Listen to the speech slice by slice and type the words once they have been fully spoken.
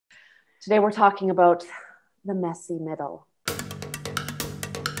Today we're talking about the messy middle.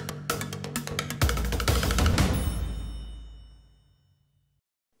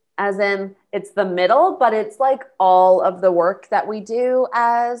 As in, it's the middle, but it's like all of the work that we do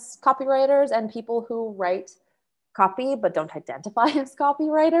as copywriters and people who write copy but don't identify as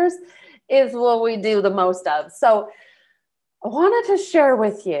copywriters is what we do the most of. So I wanted to share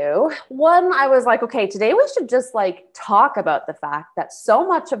with you one. I was like, okay, today we should just like talk about the fact that so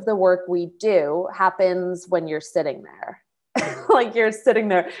much of the work we do happens when you're sitting there. Like you're sitting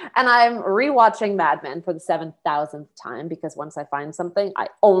there, and I'm rewatching Mad Men for the 7,000th time because once I find something, I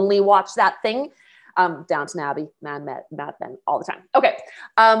only watch that thing. Downton Abbey, Mad Men, all the time. Okay,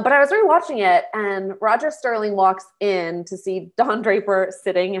 but I was rewatching it, and Roger Sterling walks in to see Don Draper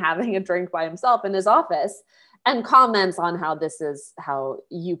sitting having a drink by himself in his office, and comments on how this is how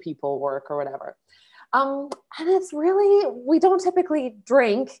you people work or whatever. And it's really, we don't typically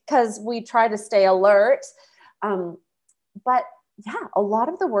drink because we try to stay alert. But yeah, a lot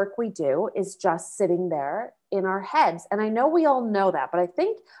of the work we do is just sitting there in our heads. And I know we all know that, but I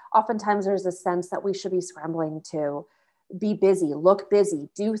think oftentimes there's a sense that we should be scrambling to be busy, look busy,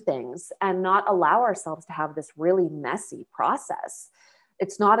 do things, and not allow ourselves to have this really messy process.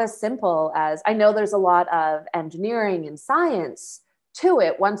 It's not as simple as, I know there's a lot of engineering and science to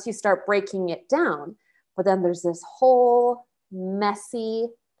it once you start breaking it down, but then there's this whole messy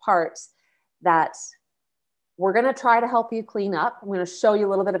part that we're going to try to help you clean up. I'm going to show you a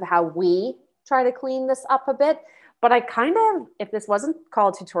little bit of how we try to clean this up a bit. But I kind of, if this wasn't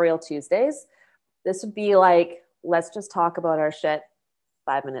called Tutorial Tuesdays, this would be like, let's just talk about our shit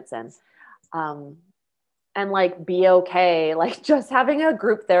 5 minutes in. And like be okay, like just having a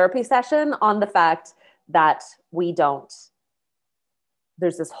group therapy session on the fact that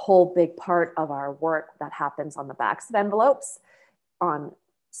there's this whole big part of our work that happens on the backs of envelopes, on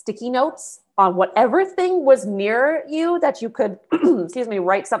sticky notes, on whatever thing was near you that you could, excuse me,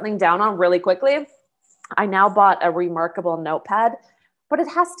 write something down on really quickly. I now bought a remarkable notepad, but it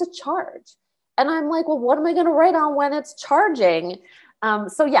has to charge. And I'm like, well, what am I going to write on when it's charging?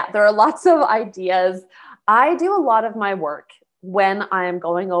 So yeah, there are lots of ideas. I do a lot of my work when I'm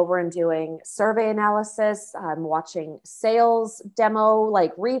going over and doing survey analysis. I'm watching sales demo,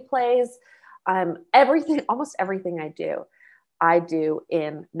 like replays, almost everything I do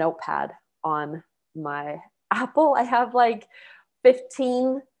in Notepad on my Apple. I have like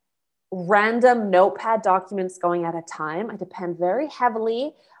 15 random Notepad documents going at a time. I depend very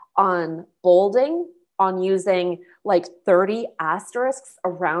heavily on bolding, on using like 30 asterisks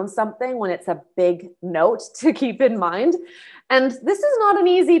around something when it's a big note to keep in mind. And this is not an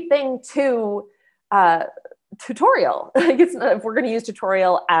easy thing to tutorial. If we're going to use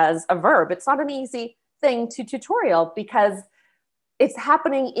tutorial as a verb, it's not an easy thing to tutorial because it's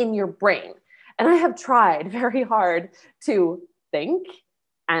happening in your brain. And I have tried very hard to think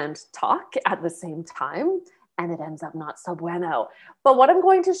and talk at the same time, and it ends up not so bueno. But what I'm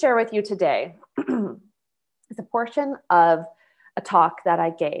going to share with you today is a portion of a talk that I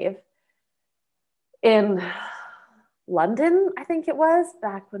gave in London, I think it was,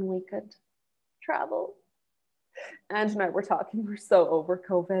 back when we could travel. Ange and I were talking, we're so over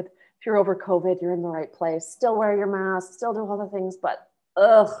COVID. If you're over COVID, you're in the right place. Still wear your mask, still do all the things, but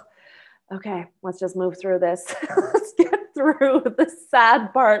okay, let's just move through this. Let's get through the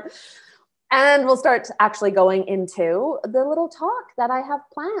sad part. And we'll start actually going into the little talk that I have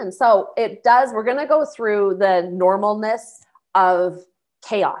planned. So we're going to go through the normalness of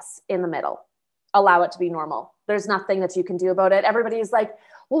chaos in the middle. Allow it to be normal. There's nothing that you can do about it. Everybody's like,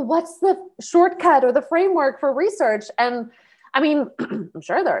 well, what's the shortcut or the framework for research? And I mean, I'm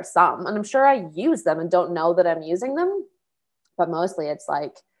sure there are some, and I'm sure I use them and don't know that I'm using them. But mostly it's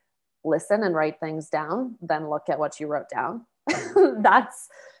like, listen and write things down, then look at what you wrote down.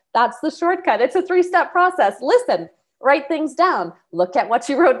 That's the shortcut. It's a 3-step process. Listen, write things down, look at what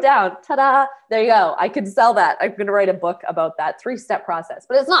you wrote down. Ta-da, there you go. I could sell that. I'm going to write a book about that 3-step process,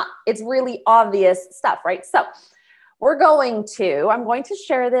 but it's not. It's really obvious stuff, right? So I'm going to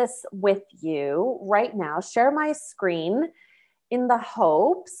share this with you right now, share my screen in the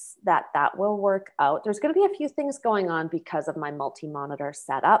hopes that that will work out. There's going to be a few things going on because of my multi-monitor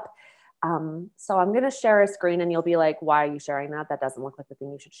setup. So I'm going to share a screen and you'll be like, why are you sharing that? That doesn't look like the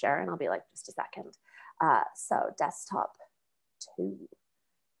thing you should share. And I'll be like, just a second. So desktop 2.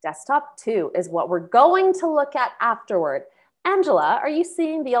 Desktop 2 is what we're going to look at afterward. Angela, are you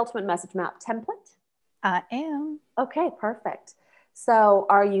seeing the ultimate message map template? I am. Okay, perfect. So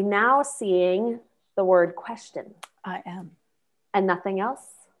are you now seeing the word question? I am. And nothing else?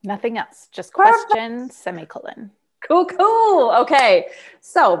 Nothing else. Just Perfect. question, semicolon. Cool, cool. Okay.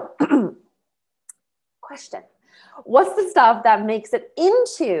 So question, what's the stuff that makes it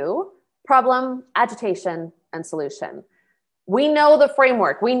into problem, agitation, and solution? We know the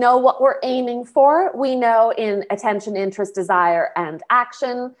framework. We know what we're aiming for. We know in attention, interest, desire, and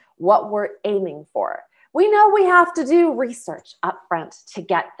action what we're aiming for. We know we have to do research upfront to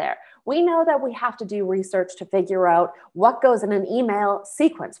get there. We know that we have to do research to figure out what goes in an email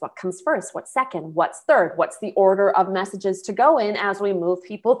sequence, what comes first, what's second, what's third, what's the order of messages to go in as we move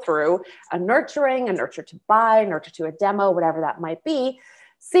people through a nurturing, a nurture to buy, nurture to a demo, whatever that might be.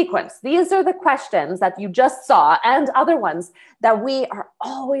 Sequence. These are the questions that you just saw and other ones that we are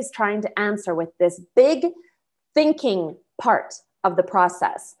always trying to answer with this big thinking part of the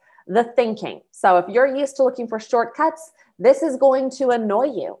process, the thinking. So if you're used to looking for shortcuts, this is going to annoy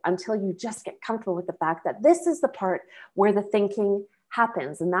you until you just get comfortable with the fact that this is the part where the thinking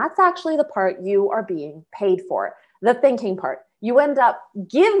happens. And that's actually the part you are being paid for, the thinking part. You end up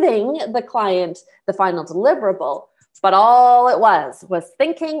giving the client the final deliverable, but all it was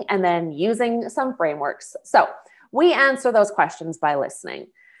thinking and then using some frameworks. So we answer those questions by listening.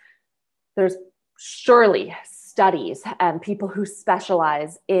 There's surely studies and people who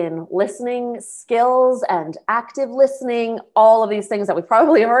specialize in listening skills and active listening, all of these things that we've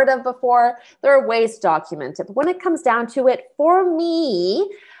probably heard of before. There are ways to document it. But when it comes down to it, for me,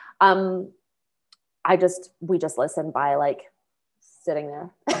 we just listen by like sitting there,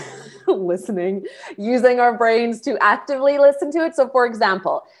 listening, using our brains to actively listen to it. So for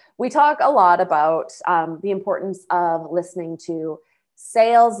example, we talk a lot about the importance of listening to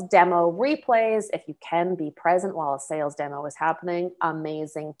sales demo replays. If you can be present while a sales demo is happening,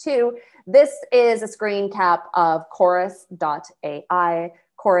 amazing too. This is a screen cap of chorus.ai.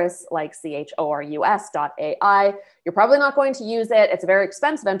 Chorus, like CHORUS.ai. You're probably not going to use it. It's a very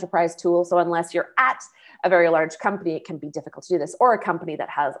expensive enterprise tool. So unless you're at a very large company, it can be difficult to do this, or a company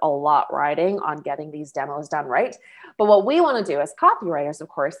that has a lot riding on getting these demos done right. But what we want to do as copywriters, of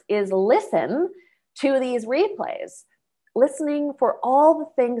course, is listen to these replays, listening for all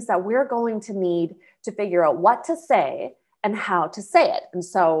the things that we're going to need to figure out what to say and how to say it. And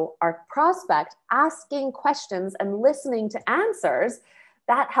so our prospect asking questions and listening to answers,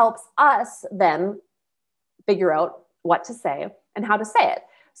 that helps us then figure out what to say and how to say it.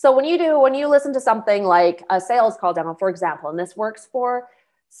 So when you listen to something like a sales call demo, for example, and this works for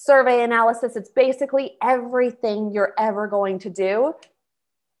survey analysis, it's basically everything you're ever going to do.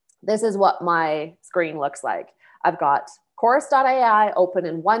 This is what my screen looks like. I've got chorus.ai open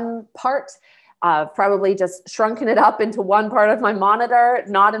in one part. Probably just shrunken it up into one part of my monitor,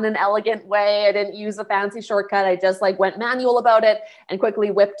 not in an elegant way. I didn't use a fancy shortcut. I just went manual about it and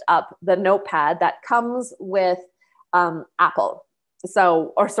quickly whipped up the notepad that comes with Apple.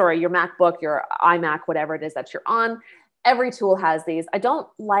 So, or sorry, your MacBook, your iMac, whatever it is that you're on. Every tool has these. I don't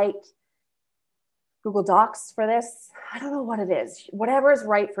like Google Docs for this. I don't know what it is. Whatever is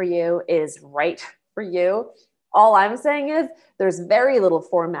right for you is right for you. All I'm saying is there's very little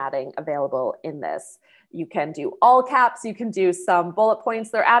formatting available in this. You can do all caps. You can do some bullet points.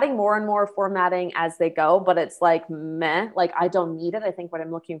 They're adding more and more formatting as they go, but it's like meh, like I don't need it. I think what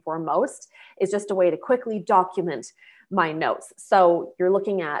I'm looking for most is just a way to quickly document my notes. So you're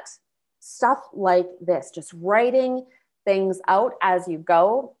looking at stuff like this, just writing things out as you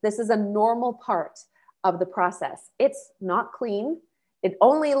go. This is a normal part of the process. It's not clean. It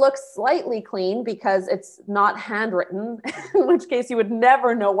only looks slightly clean because it's not handwritten, in which case you would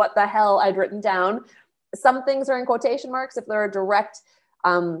never know what the hell I'd written down. Some things are in quotation marks if they're a direct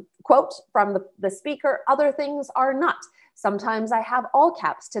quote from the speaker. Other things are not. Sometimes I have all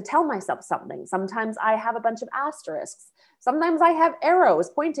caps to tell myself something. Sometimes I have a bunch of asterisks. Sometimes I have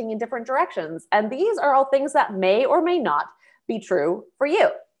arrows pointing in different directions. And these are all things that may or may not be true for you.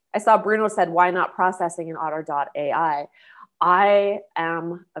 I saw Bruno said, why not processing in otter.ai? I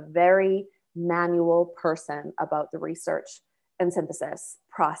am a very manual person about the research and synthesis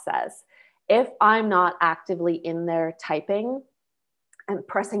process. If I'm not actively in there typing and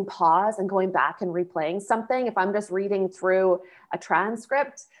pressing pause and going back and replaying something, if I'm just reading through a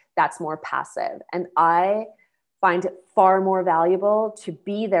transcript, that's more passive. And I find it far more valuable to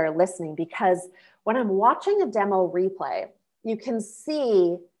be there listening, because when I'm watching a demo replay, you can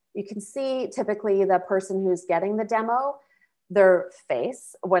see typically the person who's getting the demo, their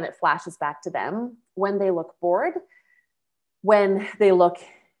face when it flashes back to them, when they look bored, when they look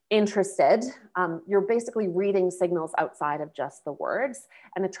interested. You're basically reading signals outside of just the words,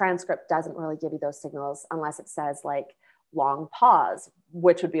 and a transcript doesn't really give you those signals unless it says like long pause,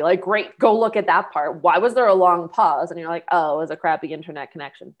 which would be like, great, go look at that part. Why was there a long pause? And you're like, oh, it was a crappy internet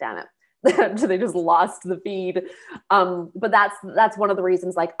connection. Damn it. They just lost the feed. But that's one of the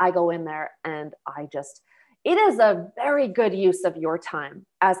reasons, like, I go in there and it is a very good use of your time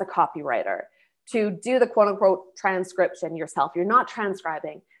as a copywriter to do the quote unquote transcription yourself. You're not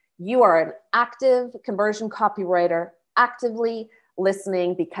transcribing. You are an active conversion copywriter, actively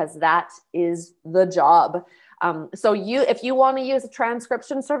listening, because that is the job. So if you want to use a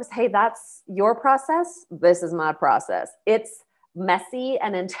transcription service, hey, that's your process. This is my process. It's messy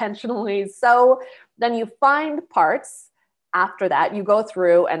and intentionally so. Then you find parts. After that, you go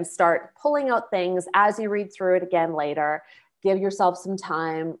through and start pulling out things as you read through it again later. Give yourself some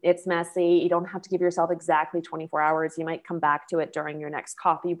time. It's messy. You don't have to give yourself exactly 24 hours. You might come back to it during your next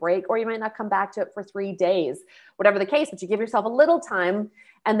coffee break, or you might not come back to it for 3 days, whatever the case, but you give yourself a little time,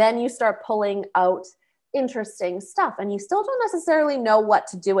 and then you start pulling out interesting stuff, and you still don't necessarily know what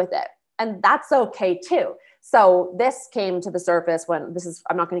to do with it. And that's okay too. So this came to the surface when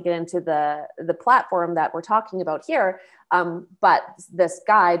I'm not going to get into the platform that we're talking about here. But this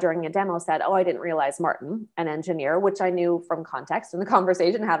guy during a demo said, oh, I didn't realize Martin, an engineer, which I knew from context in the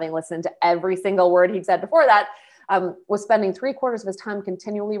conversation, having listened to every single word he'd said before that, was spending 3/4 of his time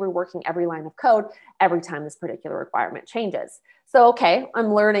continually reworking every line of code every time this particular requirement changes. So, okay,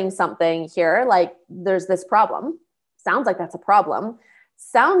 I'm learning something here. Like, there's this problem. Sounds like that's a problem.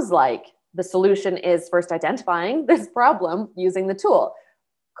 Sounds like the solution is first identifying this problem using the tool.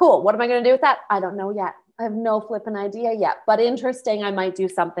 Cool. What am I going to do with that? I don't know yet. I have no flipping idea yet, but interesting. I might do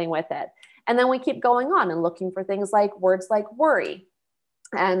something with it. And then we keep going on and looking for things like words like worry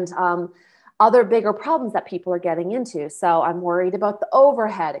and other bigger problems that people are getting into. So I'm worried about the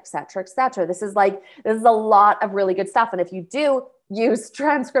overhead, et cetera, et cetera. This is a lot of really good stuff. And if you do use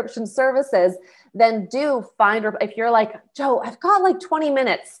transcription services, then do find, or if you're like, Joe, I've got like 20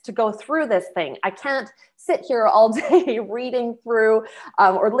 minutes to go through this thing. I can't sit here all day reading through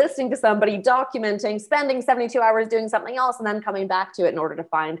or listening to somebody documenting, spending 72 hours doing something else, and then coming back to it in order to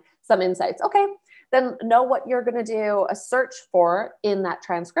find some insights. Okay, then know what you're going to do a search for in that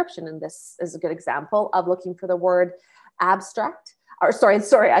transcription. And this is a good example of looking for the word abstract, or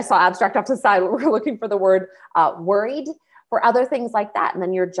sorry, I saw abstract off to the side. We're looking for the word worried, for other things like that. And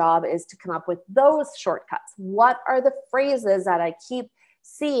then your job is to come up with those shortcuts. What are the phrases that I keep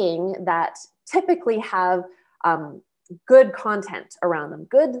seeing that typically have good content around them,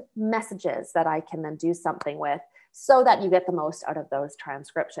 good messages that I can then do something with, so that you get the most out of those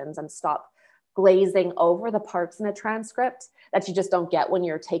transcriptions and stop glazing over the parts in a transcript that you just don't get when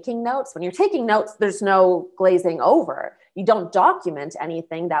you're taking notes. When you're taking notes, there's no glazing over. You don't document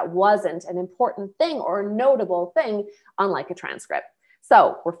anything that wasn't an important thing or a notable thing, unlike a transcript.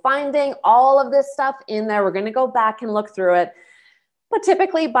 So we're finding all of this stuff in there. We're going to go back and look through it. But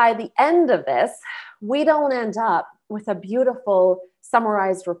typically by the end of this, we don't end up with a beautiful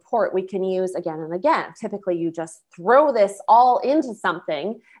summarized report we can use again and again. Typically, you just throw this all into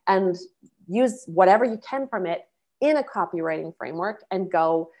something and use whatever you can from it in a copywriting framework and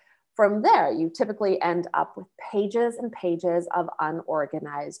go from there. You typically end up with pages and pages of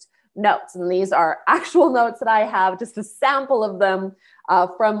unorganized notes. And these are actual notes that I have, just a sample of them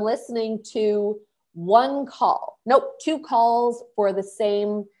from listening to two calls for the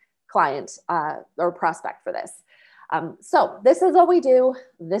same client or prospect for this. So this is what we do.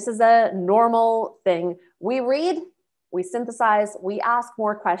 This is a normal thing. We read, we synthesize, we ask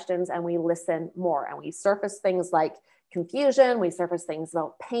more questions, and we listen more. And we surface things like confusion, we surface things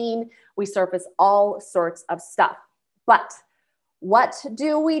about pain, we surface all sorts of stuff. But what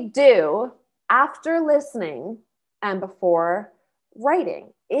do we do after listening and before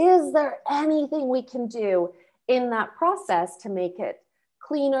writing? Is there anything we can do in that process to make it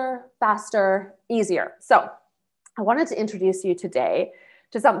cleaner, faster, easier? So I wanted to introduce you today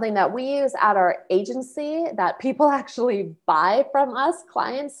to something that we use at our agency that people actually buy from us,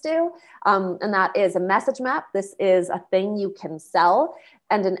 clients do, and that is a message map. This is a thing you can sell,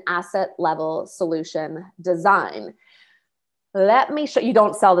 and an asset level solution design. Let me show you.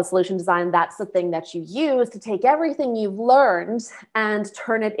 Don't sell the solution design. That's the thing that you use to take everything you've learned and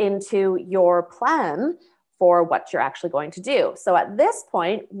turn it into your plan for what you're actually going to do. So at this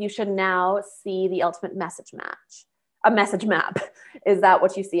point, you should now see the ultimate message match. A message map. Is that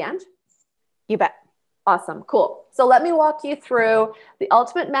what you see, Ange? You bet. Awesome. Cool. So let me walk you through the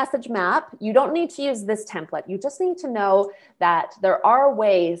ultimate message map. You don't need to use this template. You just need to know that there are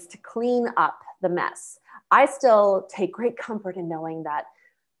ways to clean up the mess. I still take great comfort in knowing that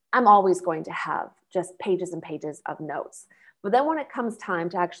I'm always going to have just pages and pages of notes. But then when it comes time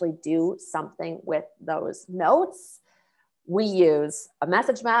to actually do something with those notes, we use a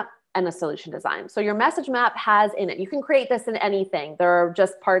message map and a solution design. So your message map has in it, you can create this in anything. There are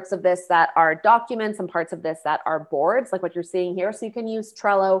just parts of this that are documents and parts of this that are boards, like what you're seeing here. So you can use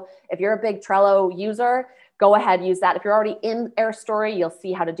Trello. If you're a big Trello user, go ahead, use that. If you're already in AirStory, you'll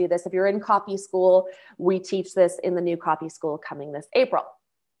see how to do this. If you're in Copy School, we teach this in the new Copy School coming this April.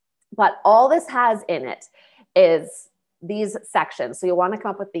 But all this has in it is these sections. So you'll want to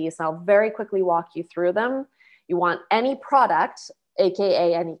come up with these, and I'll very quickly walk you through them. You want any product,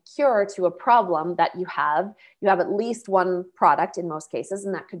 AKA any cure to a problem that you have. You have at least one product in most cases,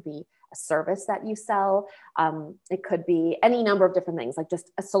 and that could be a service that you sell. It could be any number of different things, like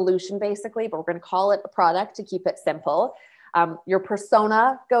just a solution basically, but we're going to call it a product to keep it simple. Your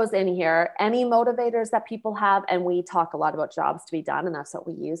persona goes in here, any motivators that people have, and we talk a lot about jobs to be done, and that's what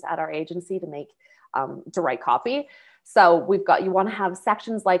we use at our agency to make, to write copy. So we've got, you want to have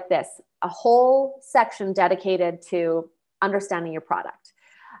sections like this, a whole section dedicated to understanding your product,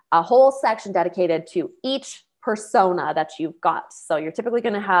 a whole section dedicated to each persona that you've got. So you're typically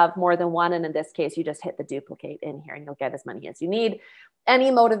going to have more than one. And in this case, you just hit the duplicate in here and you'll get as many as you need. Any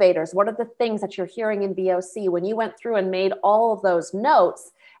motivators, what are the things that you're hearing in VOC when you went through and made all of those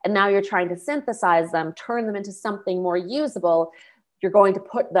notes and now you're trying to synthesize them, turn them into something more usable? You're going to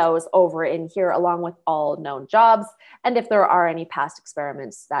put those over in here along with all known jobs. And if there are any past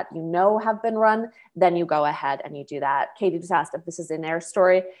experiments that you know have been run, then you go ahead and you do that. Katie just asked if this is in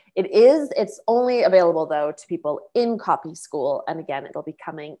AirStory. It is. It's only available though to people in Copy School. And again, it'll be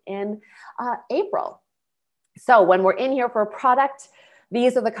coming in April. So when we're in here for a product,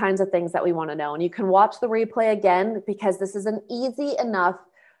 these are the kinds of things that we want to know. And you can watch the replay again because this is an easy enough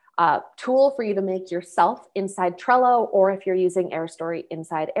tool for you to make yourself inside Trello, or if you're using AirStory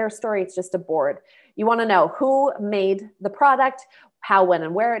inside AirStory, it's just a board. You want to know who made the product, how, when,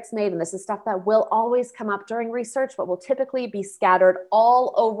 and where it's made. And this is stuff that will always come up during research, but will typically be scattered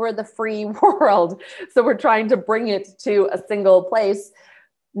all over the free world. So we're trying to bring it to a single place,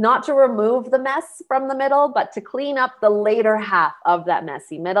 not to remove the mess from the middle, but to clean up the later half of that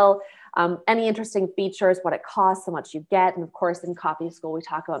messy middle. Any interesting features, what it costs, how much you get. And of course, in Copy School, we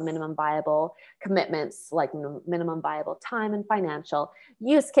talk about minimum viable commitments, like minimum viable time and financial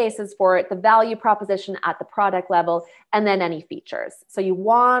use cases for it, the value proposition at the product level, and then any features. So you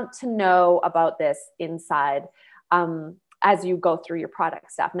want to know about this inside as you go through your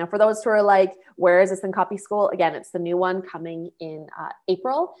product stuff. Now, for those who are like, where is this in Copy School? Again, it's the new one coming in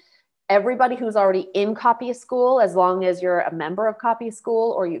April. Everybody who's already in Copy School, as long as you're a member of Copy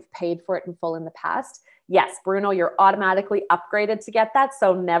School or you've paid for it in full in the past, yes, Bruno, you're automatically upgraded to get that.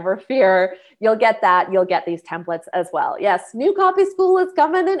 So never fear, you'll get that. You'll get these templates as well. Yes, new Copy School is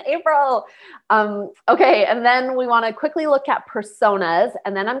coming in April. Okay, and then we want to quickly look at personas.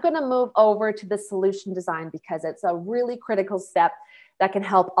 And then I'm going to move over to the solution design because it's a really critical step that can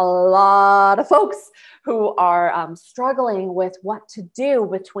help a lot of folks who are struggling with what to do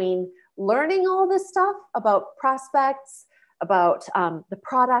between learning all this stuff about prospects, about the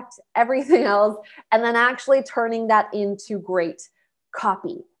product, everything else, and then actually turning that into great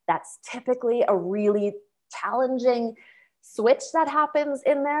copy. That's typically a really challenging switch that happens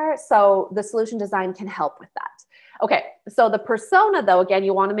in there. So the solution design can help with that. Okay, so the persona though, again,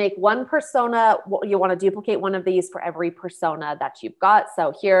 you want to make one persona, you want to duplicate one of these for every persona that you've got.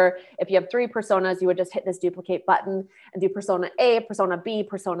 So here, if you have 3 personas, you would just hit this duplicate button and do persona A, persona B,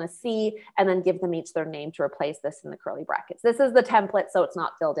 persona C, and then give them each their name to replace this in the curly brackets. This is the template, so it's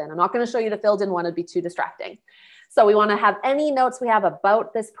not filled in. I'm not going to show you the filled in one, it'd be too distracting. So we want to have any notes we have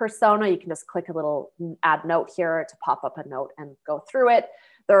about this persona. You can just click a little add note here to pop up a note and go through it.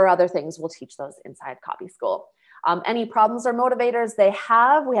 There are other things, we'll teach those inside Copy School. Any problems or motivators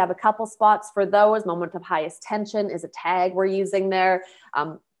we have a couple spots for those. Moment of highest tension is a tag we're using there.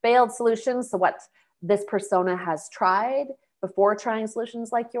 Failed solutions, so what this persona has tried before trying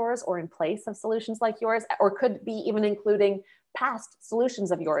solutions like yours or in place of solutions like yours, or could be even including past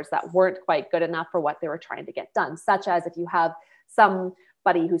solutions of yours that weren't quite good enough for what they were trying to get done, such as if you have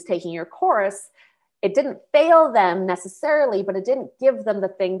somebody who's taking your course, it didn't fail them necessarily, but it didn't give them the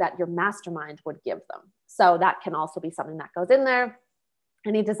thing that your mastermind would give them. So that can also be something that goes in there.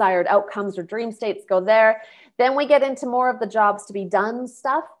 Any desired outcomes or dream states go there. Then we get into more of the jobs to be done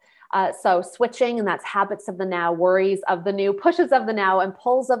stuff. So switching, and that's habits of the now, worries of the new, pushes of the now, and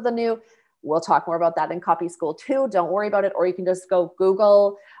pulls of the new. We'll talk more about that in Copy School too. Don't worry about it. Or you can just go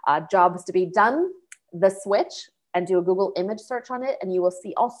Google jobs to be done, the switch, and do a Google image search on it. And you will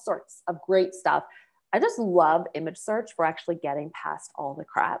see all sorts of great stuff. I just love image search for actually getting past all the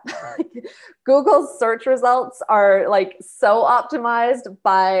crap. Google's search results are like so optimized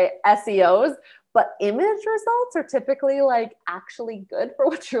by SEOs, but image results are typically like actually good for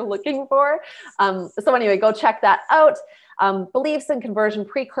what you're looking for. So anyway, go check that out. Beliefs and conversion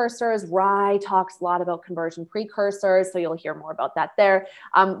precursors. Rye talks a lot about conversion precursors, so you'll hear more about that there.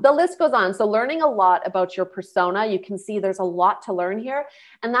 The list goes on. So learning a lot about your persona, you can see there's a lot to learn here.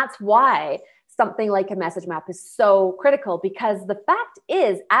 And that's why something like a message map is so critical, because the fact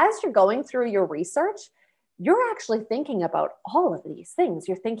is, as you're going through your research, you're actually thinking about all of these things.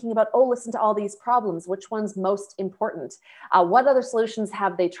 You're thinking about, oh, listen to all these problems. Which one's most important? What other solutions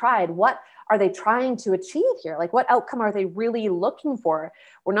have they tried? What are they trying to achieve here? Like, what outcome are they really looking for?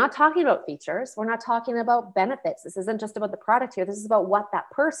 We're not talking about features. We're not talking about benefits. This isn't just about the product here. This is about what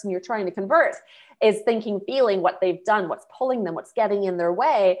that person you're trying to convert is thinking, feeling, what they've done, what's pulling them, what's getting in their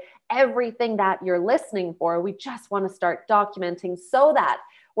way, everything that you're listening for. We just want to start documenting so that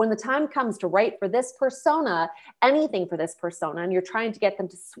when the time comes to write for this persona, anything for this persona, and you're trying to get them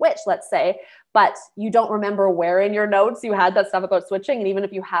to switch, let's say, but you don't remember where in your notes you had that stuff about switching. And even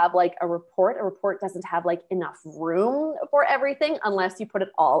if you have like a report doesn't have like enough room for everything unless you put it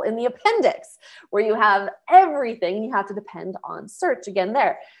all in the appendix where you have everything and you have to depend on search again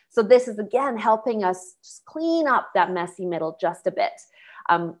there. So this is again helping us just clean up that messy middle just a bit.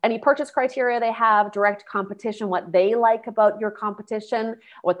 Any purchase criteria they have, direct competition, what they like about your competition,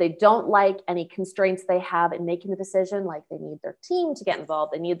 what they don't like, any constraints they have in making the decision, like they need their team to get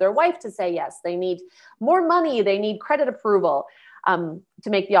involved, they need their wife to say yes, they need more money, they need credit approval to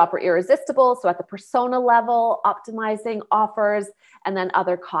make the offer irresistible. So at the persona level, optimizing offers, and then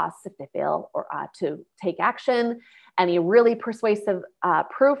other costs if they fail or to take action. Any really persuasive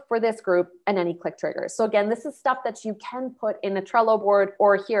proof for this group, and any click triggers. So again, this is stuff that you can put in a Trello board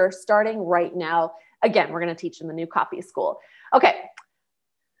or here starting right now. Again, we're going to teach in the new copy school. Okay.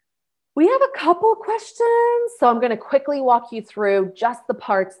 We have a couple questions. So I'm going to quickly walk you through just the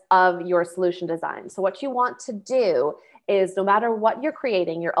parts of your solution design. So what you want to do is, no matter what you're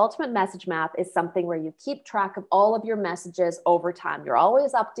creating, your ultimate message map is something where you keep track of all of your messages over time. You're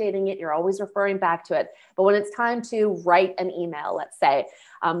always updating it. You're always referring back to it. But when it's time to write an email, let's say,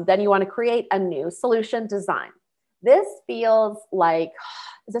 then you want to create a new solution design. This feels like,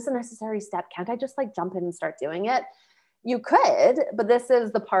 is this a necessary step? Can't I just like jump in and start doing it? You could, but this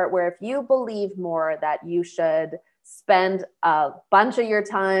is the part where if you believe more that you should spend a bunch of your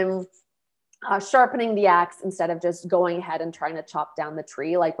time sharpening the axe instead of just going ahead and trying to chop down the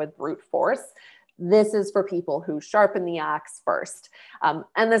tree like with brute force, this is for people who sharpen the axe first.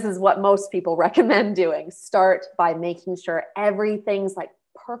 And this is what most people recommend doing. Start by making sure everything's like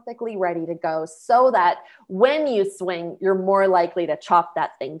perfectly ready to go so that when you swing, you're more likely to chop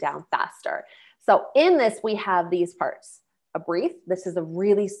that thing down faster. So in this, we have these parts. A brief. This is a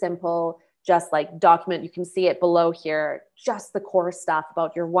really simple, just like document. You can see it below here, just the core stuff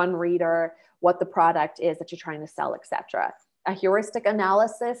about your one reader, what the product is that you're trying to sell, etc. A heuristic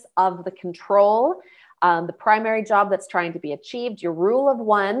analysis of the control, the primary job that's trying to be achieved, your rule of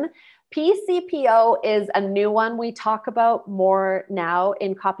one. PCPO is a new one we talk about more now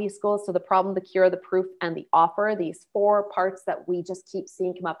in copy school. So the problem, the cure, the proof, and the offer, these 4 parts that we just keep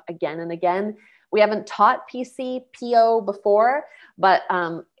seeing come up again and again. We haven't taught PCPO before, but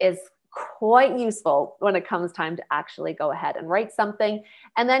is quite useful when it comes time to actually go ahead and write something.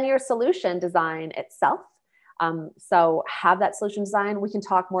 And then your solution design itself. So have that solution design. We can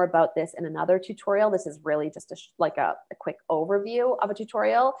talk more about this in another tutorial. This is really just a quick overview of a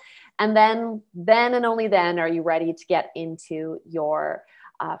tutorial. And then and only then are you ready to get into your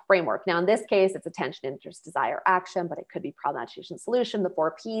framework. Now, in this case, it's attention, interest, desire, action, but it could be problem, action, solution, the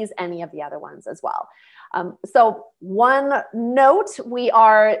 4 Ps, any of the other ones as well. So one note, we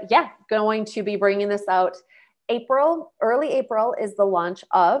are, going to be bringing this out early April is the launch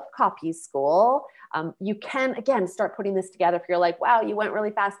of Copy School. You can, again, start putting this together if you're like, wow, you went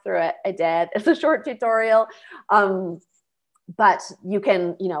really fast through it. I did. It's a short tutorial. But you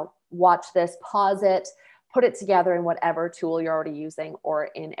can, watch this, pause it, put it together in whatever tool you're already using or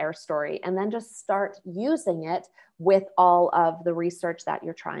in AirStory, and then just start using it with all of the research that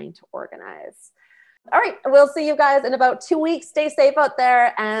you're trying to organize. All right, we'll see you guys in about 2 weeks. Stay safe out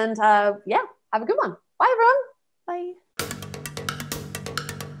there, and have a good one. Bye, everyone. Bye.